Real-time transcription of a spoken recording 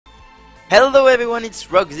Hello everyone, it's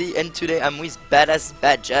Rogzy and today I'm with Badass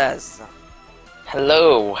Bad Jazz.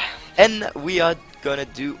 Hello. And we are gonna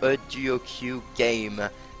do a DuoQ game.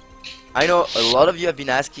 I know a lot of you have been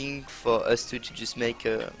asking for us to just make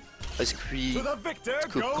a scoop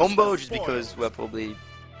combo just because we're probably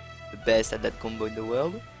the best at that combo in the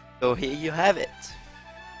world. So here you have it.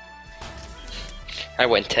 I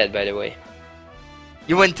went Ted, by the way.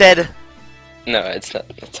 You went Ted? No, it's not.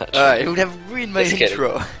 Alright, it would have ruined my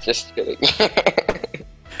intro. Just kidding.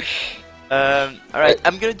 Alright,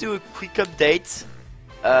 I'm gonna do a quick update.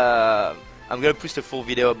 I'm gonna post a full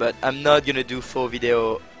video, but I'm not gonna do 4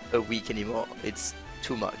 video a week anymore. It's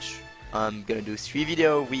too much. I'm gonna do 3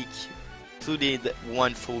 video a week, including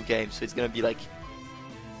 1 full game. So it's gonna be like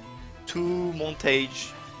 2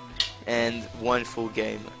 montage and 1 full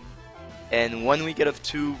game. And 1 week out of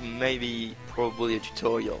 2, maybe probably a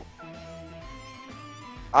tutorial.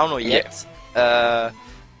 I don't know yet. Yeah.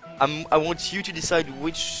 I want you to decide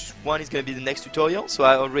which one is gonna be the next tutorial. So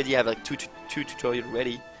I already have like two tutorials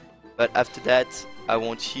ready, but after that, I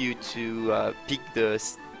want you to pick the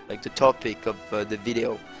topic of the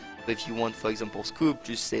video. So if you want, for example, scoop,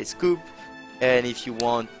 just say scoop. And if you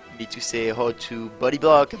want me to say how to body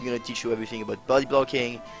block, I'm gonna teach you everything about body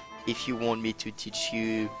blocking. If you want me to teach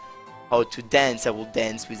you how to dance, I will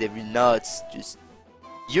dance with every notes. Just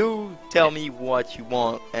you tell me what you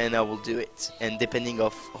want and I will do it, and depending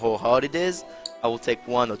of how hard it is, I will take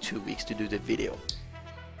 1 or 2 weeks to do the video.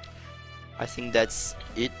 I think that's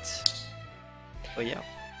it. Oh yeah,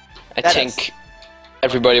 I think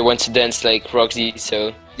everybody wants to dance like Rogzy,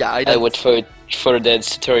 so yeah, I would vote for a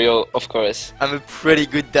dance tutorial, of course. I'm a pretty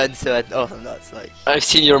good dancer at Awesomenauts. Like, I've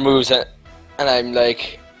seen your moves and I'm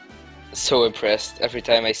like so impressed. Every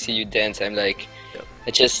time I see you dance, I'm like, yep.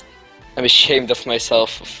 I'm ashamed of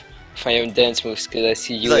myself, of my own dance moves, because I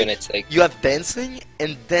see you, like, and it's like... You have dancing,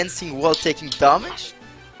 and dancing while taking damage,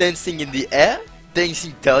 dancing in the air,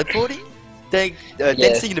 dancing teleporting,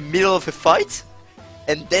 dancing in the middle of a fight,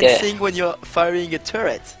 and dancing when you're firing a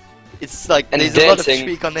turret. It's like, and there's a lot of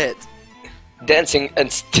trick on it. Dancing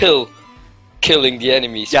and still killing the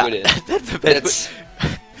enemies with it. That's the best.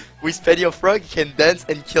 With Penny of Frog, you can dance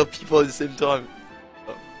and kill people at the same time.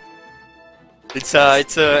 It's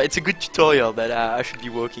a good tutorial that I should be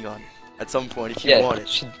working on at some point if you want it.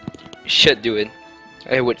 Should do it.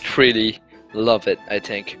 I would really love it. I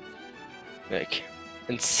think, like,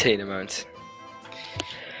 insane amounts.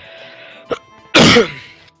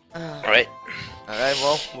 Alright. Alright.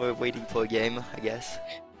 Well, we're waiting for a game, I guess.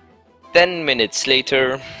 10 minutes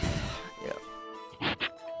later.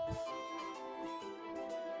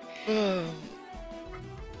 Yeah.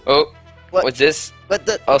 Oh, what's this? What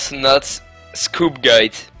the? Awesomenauts Scoop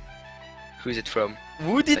Guide. Who's it from?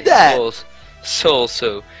 Who did that? Soul.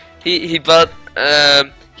 So he bought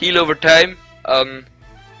heal over time.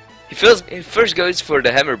 He first goes for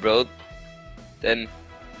the hammer build, then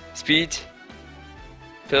speed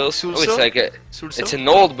pills. Oh, it's like it's an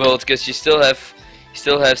old build because you still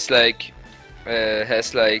has like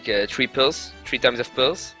 3 pills, 3 times of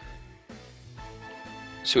pills.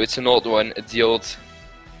 So it's an old one. It's the old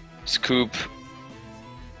scoop.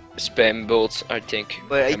 Spam bolts, I think.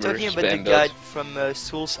 Wait, are you talking about the guide from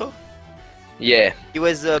Sulso? Yeah. It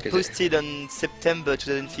was posted on September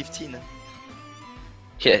 2015.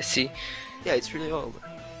 Yeah, see? Yeah, it's really old.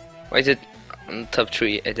 Why is it on top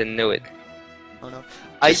 3? I didn't know it. Oh no.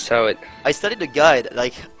 I saw it. I started the guide,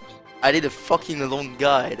 like, I did a fucking long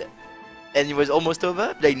guide. And it was almost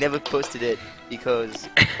over, but I never posted it because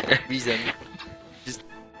reason. Just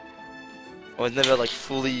I was never like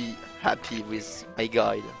fully happy with my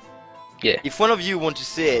guide. Yeah. If one of you want to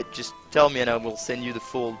see it, just tell me and I will send you the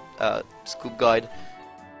full scoop guide.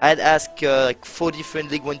 I had asked like 4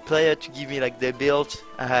 different League 1 players to give me like their build.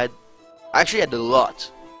 I actually had a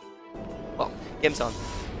lot. Well, game's on.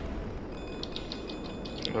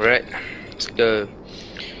 Alright, let's go.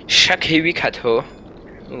 Shakhewi Kato.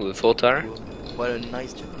 Ooh, Voltar. What a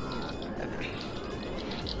nice Japanese.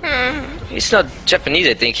 He's not Japanese,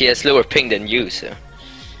 I think he has lower ping than you, so I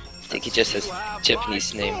think he just has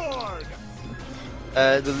Japanese name.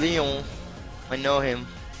 The Leon, I know him.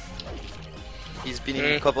 He's been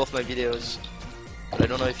in a couple of my videos. I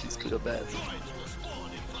don't know if he's good or bad.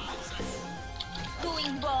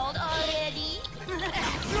 Going bald already?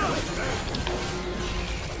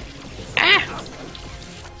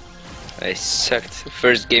 I sucked.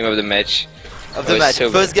 First game of the match.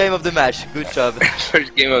 First game of the match. Good job.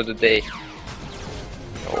 First game of the day.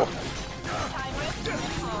 Oh.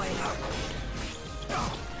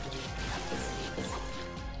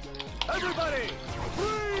 Everybody,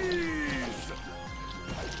 please.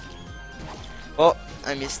 Oh,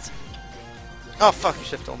 I missed. Oh fuck, you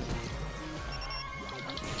shift on me.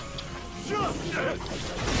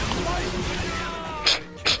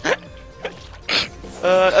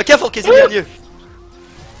 Careful, Kizinia on you.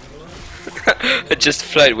 I just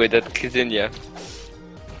flied with that Kizinia.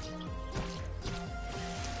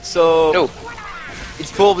 So No.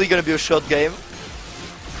 it's probably gonna be a short game.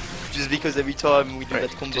 Just because every time we do Right,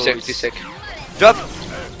 that combo, 2 sec, it's- 2 sec. Drop!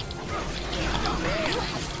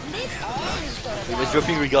 He was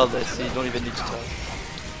dropping regardless, so you don't even need to try.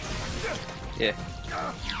 Yeah.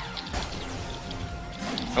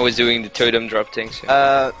 I was doing the totem drop thing,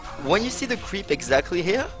 so. When you see the creep exactly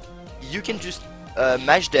here, you can just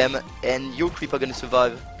mash them and your creep are gonna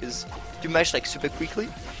survive. Because if you mash like super quickly,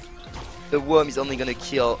 the worm is only gonna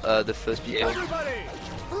kill the first people.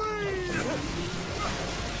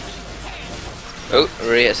 Oh,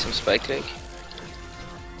 Ray has some spike leg.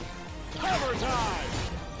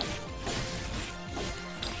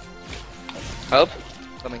 Help,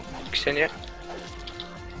 Coming. Xenia.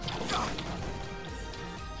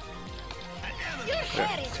 Your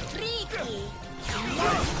hair is pretty.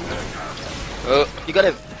 Oh, You got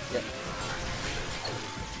him. Yeah.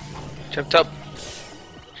 jumped up.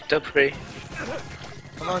 Jumped up, Ray.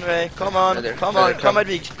 Come on, Ray. Come on. Another- Come another on. Come come. at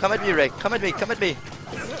me. Come at me, Ray. Come at me. Come at me.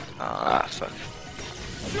 Ah, fuck.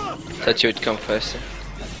 Thought you would come faster.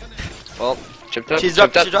 Well, Jumped up, she's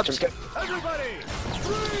jumped dropped. up, She dropped. jumped up.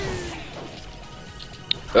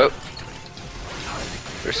 Oh.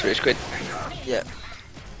 First Ray's quit. Yeah.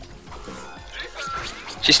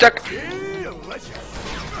 She's stuck!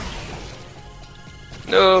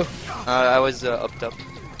 No! I was up top.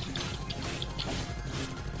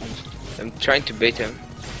 I'm trying to bait him.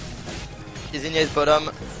 He's in his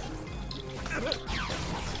bottom.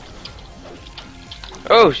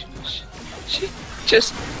 Oh! She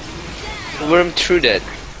just wormed through that.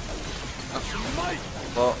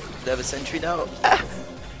 Well, they have a sentry now.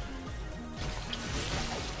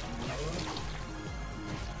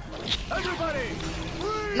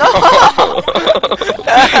 No!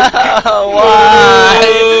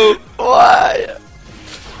 Why? Why?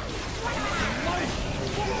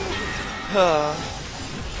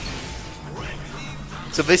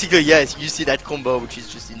 So basically, yes, you see that combo, which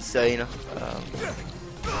is just insane.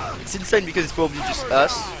 It's insane because it's probably just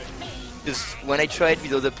us. Because when I try it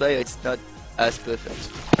with other players, it's not as perfect.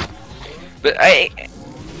 But I...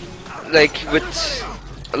 Like, with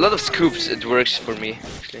a lot of scoops, it works for me,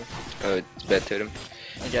 actually. Oh, it's bad totem.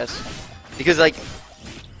 I guess. Because like,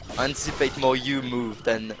 I anticipate more you move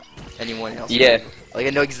than anyone else. Yeah. Like I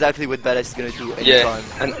know exactly what Badass is gonna do Yeah,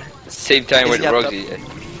 anytime. and same time with Is he up Rogzy. Yeah.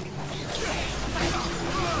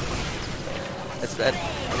 That's that.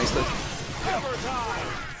 Nice look.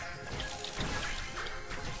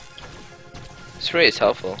 This Ray is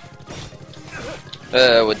helpful.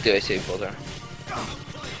 What do I say for her?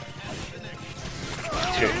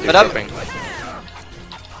 They're But I'm- dropping.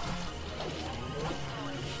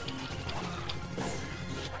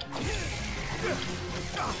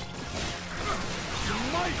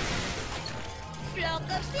 Flock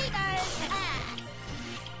of seagulls. Ah.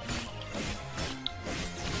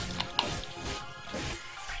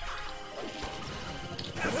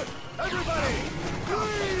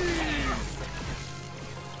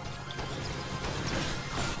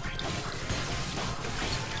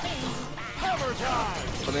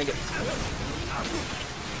 Come here,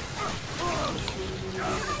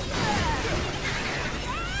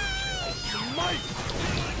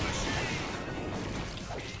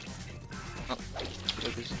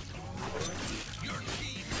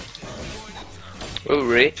 Oh,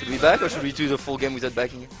 Ray? Should we back or should we do the full game without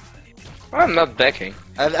backing? I'm not backing.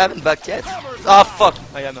 I haven't backed yet. Ah fuck!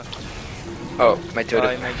 I am. Oh, my totem.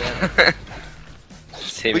 Sorry, my bad.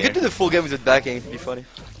 Same We here. could do the full game without backing. It'd be funny.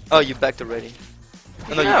 Oh, you backed already.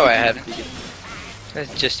 Oh, No, you I did, haven't. you did.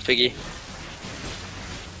 That's just Piggy.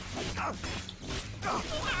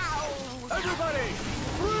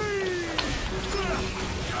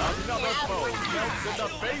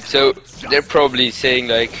 So they're probably saying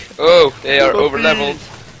like, oh, they are over leveled.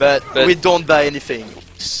 But, But- we don't buy anything,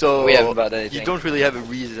 so We haven't bought anything. you don't really have a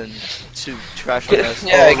reason to trash on us.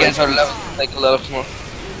 Yeah, I Or guess our rage level like a lot of more.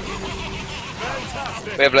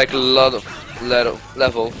 We have like a lot of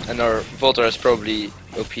level, and our Voltor is probably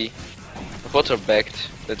OP. Voltor backed,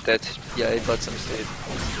 but that's Yeah, it bought some save.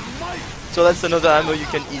 So that's another ammo you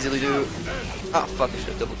can easily do. Ah, fuck, I should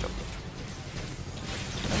have double jumped.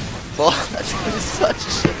 Well, that's gonna be such a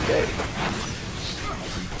shit game.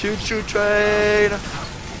 Choo choo train!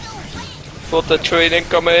 Voltor train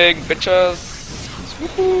incoming, bitches.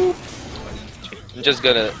 Woohoo. I'm just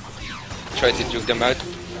gonna try to juke them out.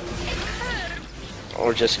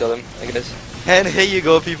 Or just kill him, I guess. And here you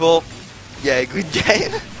go, people. Yeah, good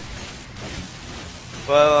game.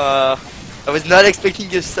 Well, I was not expecting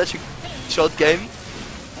just such a short game,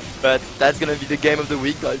 but that's gonna be the game of the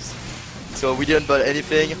week, guys. So we didn't buy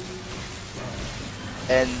anything,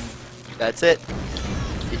 and that's it.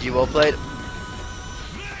 GG, well played.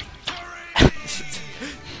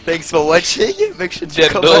 Thanks for watching. Make sure to Them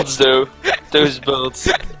comment. builds though. Those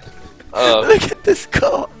builds. Oh. Look at the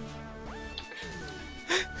score.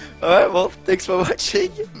 Alright, well, thanks for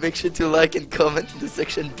watching. Make sure to like and comment in the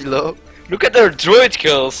section below. Look at our droid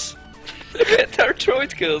kills. Look at our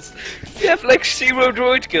droid kills. We have like 0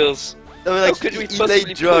 droid kills. No, like, could we he possibly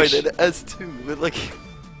laid droid push? and us too, but like...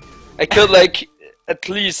 I killed like at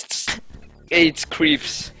least 8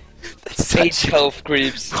 creeps. That's 8 such health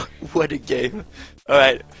creeps. What a game.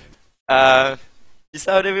 Alright. Peace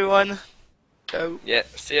out, everyone. Ciao. Yeah,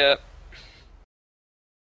 see ya.